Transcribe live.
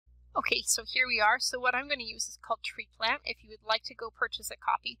Okay, so here we are. So what I'm going to use is called TreePlan. If you would like to go purchase a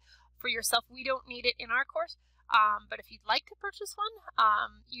copy for yourself, we don't need it in our course. But if you'd like to purchase one,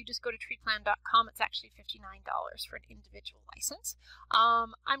 you just go to treeplan.com. It's actually $59 for an individual license.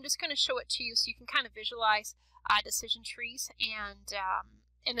 I'm just going to show it to you so you can kind of visualize decision trees.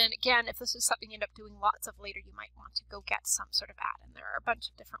 And then again, if this is something you end up doing lots of later, you might want to go get some sort of add-in. There are a bunch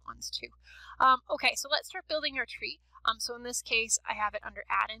of different ones too. Okay, so let's start building our tree. So in this case, I have it under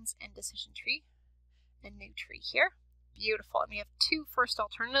add-ins and decision tree, and new tree here. Beautiful. And we have two first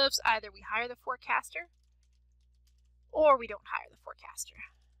alternatives. Either we hire the forecaster or we don't hire the forecaster.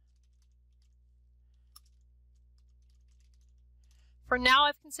 For now,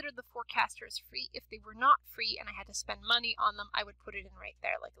 I've considered the forecaster as free. If they were not free and I had to spend money on them, I would put it in right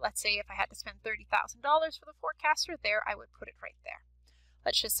there. Like, let's say if I had to spend $30,000 for the forecaster, there I would put it right there.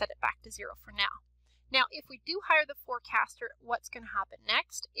 Let's just set it back to 0 for now. Now, if we do hire the forecaster, what's going to happen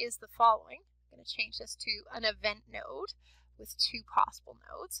next is the following. I'm going to change this to an event node with 2 possible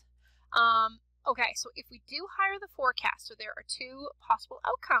nodes. Okay, so if we do hire the forecaster, there are 2 possible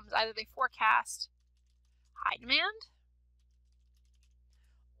outcomes. Either they forecast high demand,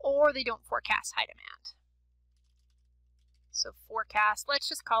 or they don't forecast high demand. So forecast, let's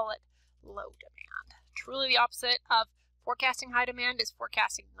just call it low demand. Truly the opposite of forecasting high demand is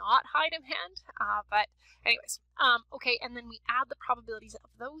forecasting not high demand. But anyways, okay, and then we add the probabilities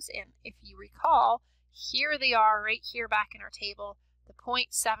of those in. If you recall, here they are right here back in our table, the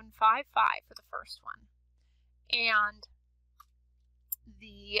 0.755 for the first one, and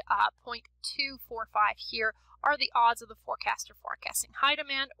the 0.245 here are the odds of the forecaster forecasting high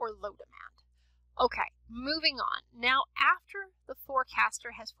demand or low demand. Okay, moving on. Now, after the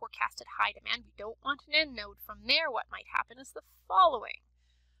forecaster has forecasted high demand, we don't want an end node. From there, what might happen is the following.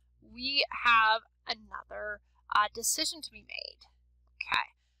 We have another decision to be made. Okay,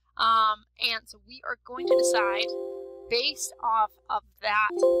 and so we are going to decide based off of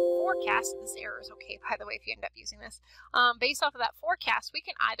that forecast. This error is okay, by the way, if you end up using this. Based off of that forecast, we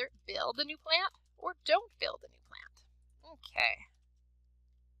can either build a new plant or don't build a new plant. Okay.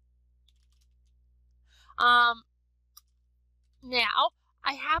 Now,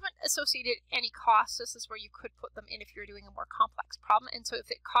 I haven't associated any costs. This is where you could put them in if you're doing a more complex problem. And so if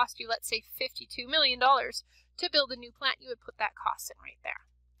it cost you, let's say, $52 million to build a new plant, you would put that cost in right there.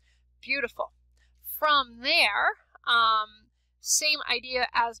 Beautiful. From there, same idea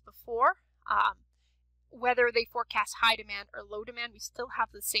as before. Whether they forecast high demand or low demand, we still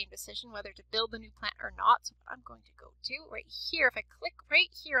have the same decision whether to build the new plant or not. So what I'm going to go do right here, if I click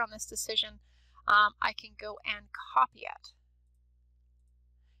right here on this decision, I can go and copy it.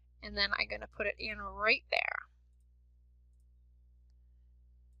 And then I'm going to put it in right there.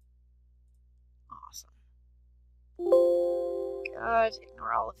 Awesome. Good.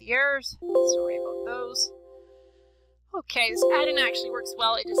 Ignore all of the errors. Sorry about those. Okay, this add-in actually works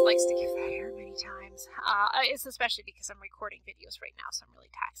well. It just likes to give that error many times. It's especially because I'm recording videos right now, so I'm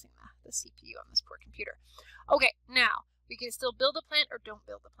really taxing the CPU on this poor computer. Okay, now, we can still build a plant or don't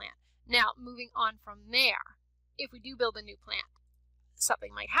build a plant. Now, moving on from there, if we do build a new plant,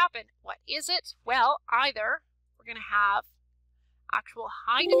 something might happen. What is it? Well, either we're going to have actual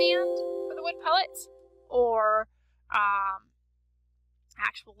high demand for the wood pellets or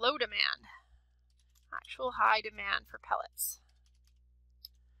actual low demand. Actual high demand for pellets.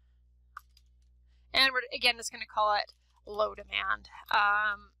 And we're again just going to call it low demand.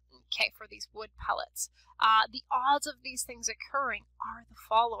 Okay, for these wood pellets. The odds of these things occurring are the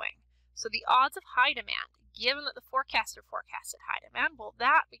following. So the odds of high demand, given that the forecaster forecasted high demand, well,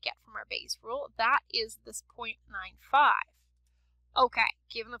 that we get from our Bayes rule. That is this 0.95. Okay,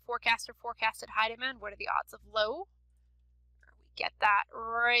 given the forecaster forecasted high demand, what are the odds of low? We get that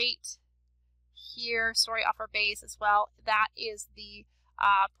right here. Sorry, off our Bayes as well. That is the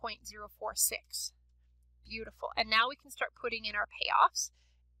 0.046. Beautiful. And now we can start putting in our payoffs.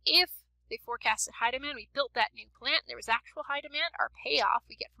 If they forecasted high demand, we built that new plant, there was actual high demand, our payoff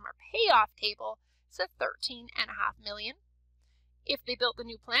we get from our payoff table is at $13.5 million. If they built the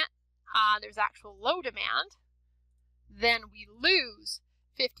new plant, there's actual low demand, then we lose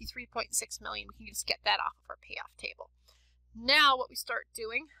 $53.6 million. We can just get that off of our payoff table. Now what we start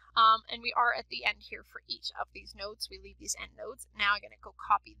doing, and we are at the end here for each of these nodes, we leave these end nodes. Now I'm going to go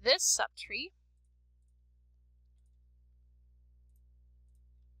copy this subtree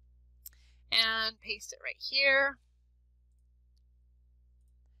and paste it right here.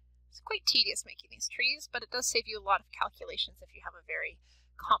 It's quite tedious making these trees, but it does save you a lot of calculations if you have a very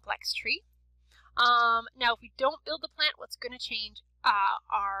complex tree. Now, if we don't build the plant, what's going to change?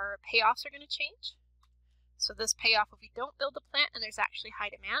 Our payoffs are going to change. So this payoff, if we don't build the plant and there's actually high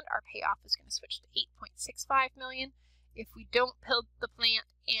demand, our payoff is going to switch to 8.65 million. If we don't build the plant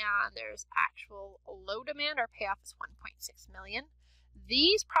and there's actual low demand, our payoff is 1.6 million.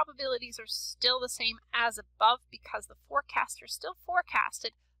 These probabilities are still the same as above because the forecaster still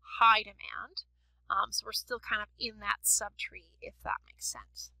forecasted high demand. So we're still kind of in that subtree, if that makes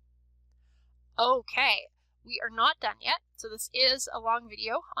sense. Okay, we are not done yet. So this is a long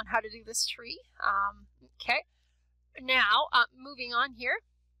video on how to do this tree. Okay, now moving on here.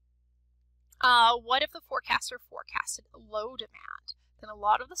 What if the forecaster forecasted low demand? Then a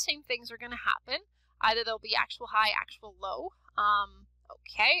lot of the same things are going to happen. Either there'll be actual high, actual low.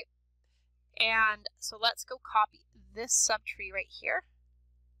 Okay, and so let's go copy this subtree right here.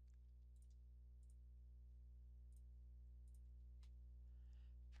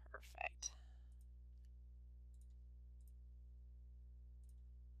 Perfect.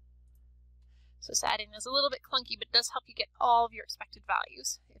 So this add-in is a little bit clunky, but it does help you get all of your expected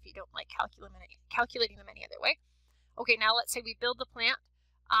values if you don't like calculating them any other way. Okay, now let's say we build the plant.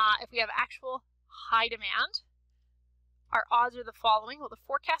 If we have actual high demand, our odds are the following. Well, the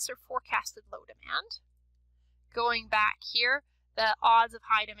forecaster forecasted low demand. Going back here, the odds of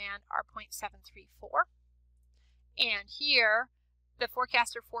high demand are 0.734. And here, the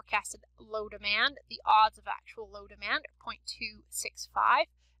forecaster forecasted low demand. The odds of actual low demand are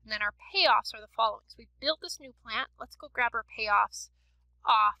 0.265. And then our payoffs are the following. So we built this new plant. Let's go grab our payoffs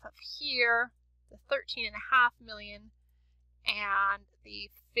off of here. The $13.5 million and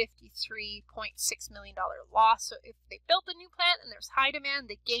the $53.6 million loss. So if they built a new plant and there's high demand,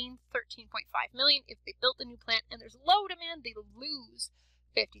 they gain $13.5 million. If they built a new plant and there's low demand, they lose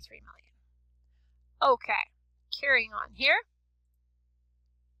 $53 million. Okay, carrying on here.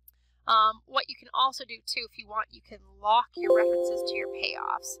 What you can also do too, if you want, you can lock your references to your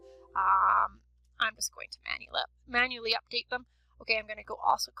payoffs. I'm just going to manually update them. Okay, I'm going to go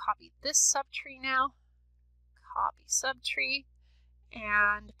also copy this subtree now. Copy subtree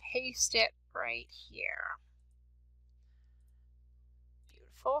and paste it right here.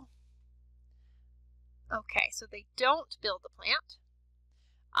 Beautiful. Okay, so they don't build the plant.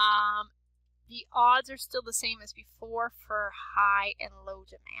 The odds are still the same as before for high and low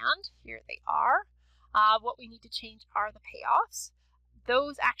demand. Here they are. What we need to change are the payoffs.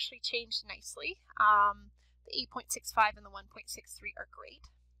 Those actually changed nicely. The 8.65 and the 1.63 are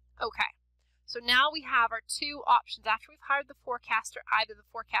great. Okay, so now we have our two options. After we've hired the forecaster, either the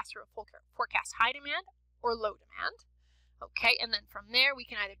forecaster will forecast high demand or low demand. Okay, and then from there we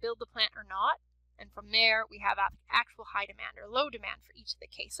can either build the plant or not. And from there we have actual high demand or low demand for each of the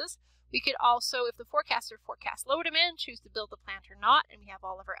cases. We could also, if the forecaster forecasts low demand, choose to build the plant or not, and we have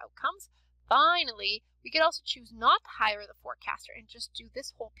all of our outcomes. Finally, we could also choose not to hire the forecaster and just do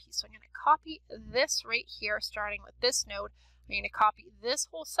this whole piece. So I'm going to copy this right here, starting with this node. I'm going to copy this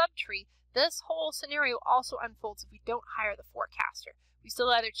whole subtree. This whole scenario also unfolds if we don't hire the forecaster. We still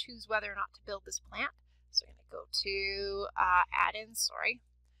either choose whether or not to build this plant. So I'm going to go to add-in,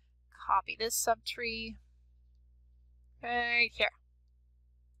 copy this subtree right here.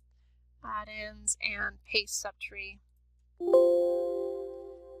 Add-ins and paste subtree.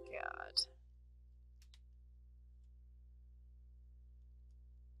 Good.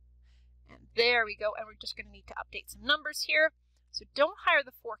 And there we go. And we're just going to need to update some numbers here. So don't hire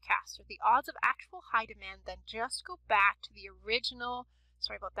the forecaster. The odds of actual high demand then just go back to the original,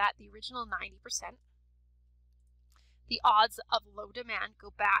 the original 90%. The odds of low demand go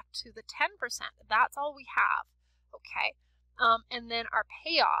back to the 10%. That's all we have. Okay. And then our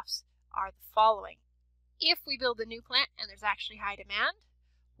payoffs are the following. If we build a new plant and there's actually high demand,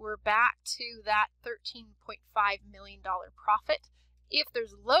 we're back to that $13.5 million profit. If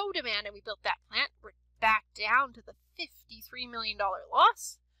there's low demand and we built that plant, we're back down to the $53 million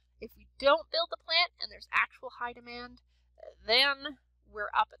loss. If we don't build the plant and there's actual high demand, then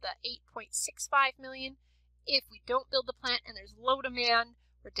we're up at the $8.65 million. If we don't build the plant and there's low demand,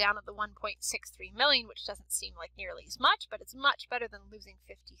 we're down at the $1.63 million, which doesn't seem like nearly as much, but it's much better than losing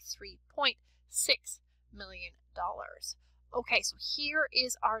 $53.6 million. Okay, so here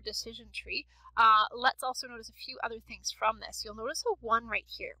is our decision tree. Let's also notice a few other things from this. You'll notice a 1 right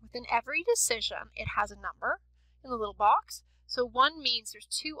here. Within every decision, it has a number in the little box. So 1 means there's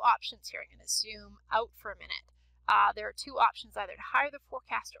 2 options here. I'm going to zoom out for a minute. There are 2 options, either to hire the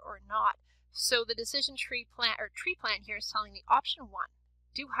forecaster or not. So the decision tree plan here is telling me option 1,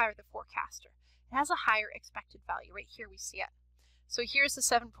 do hire the forecaster. It has a higher expected value. Right here we see it. So here's the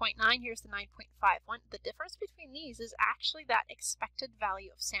 7.9, here's the 9.51. The difference between these is actually that expected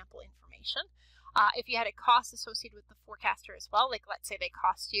value of sample information. If you had a cost associated with the forecaster as well, like let's say they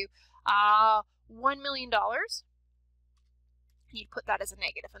cost you $1 million, you'd put that as a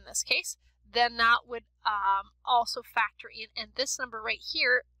negative in this case, then that would also factor in, and this number right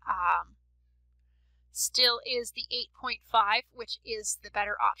here still is the 8.5, which is the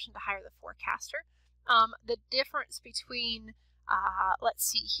better option to hire the forecaster. The difference between, let's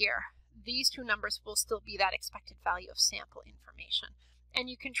see here, these two numbers will still be that expected value of sample information. And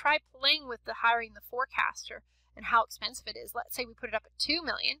you can try playing with the hiring the forecaster and how expensive it is. Let's say we put it up at $2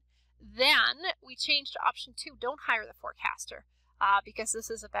 million, then we change to option 2, don't hire the forecaster. Because this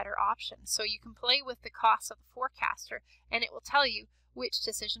is a better option. So you can play with the cost of the forecaster and it will tell you which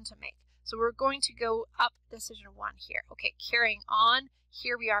decision to make. So we're going to go up decision 1 here. Okay, carrying on,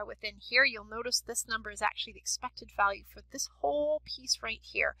 here we are within here. You'll notice this number is actually the expected value for this whole piece right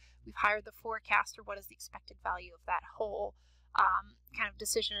here. We've hired the forecaster. What is the expected value of that whole kind of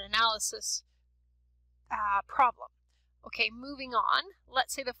decision analysis problem? Okay, moving on.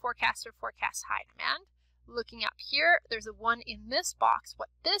 Let's say the forecaster forecasts high demand. Looking up here, there's a 1 in this box. What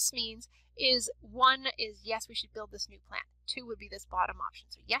this means is 1 is yes, we should build this new plant. 2 would be this bottom option.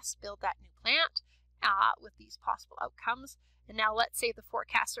 So yes, build that new plant with these possible outcomes. And now let's say the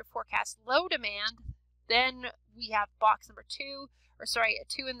forecaster forecasts low demand. Then we have box number 2, or sorry, a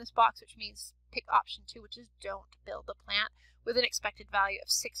 2 in this box, which means pick option 2, which is don't build the plant, with an expected value of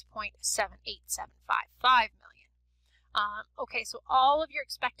 6.78755 million. Okay, so all of your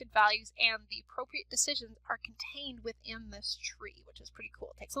expected values and the appropriate decisions are contained within this tree, which is pretty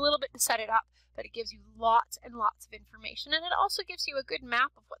cool. It takes a little bit to set it up, but it gives you lots and lots of information, and it also gives you a good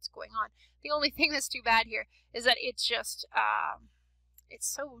map of what's going on. The only thing that's too bad here is that it's just, it's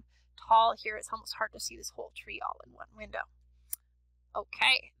so tall here, it's almost hard to see this whole tree all in one window.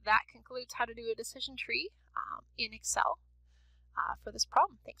 Okay, that concludes how to do a decision tree in Excel for this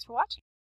problem. Thanks for watching.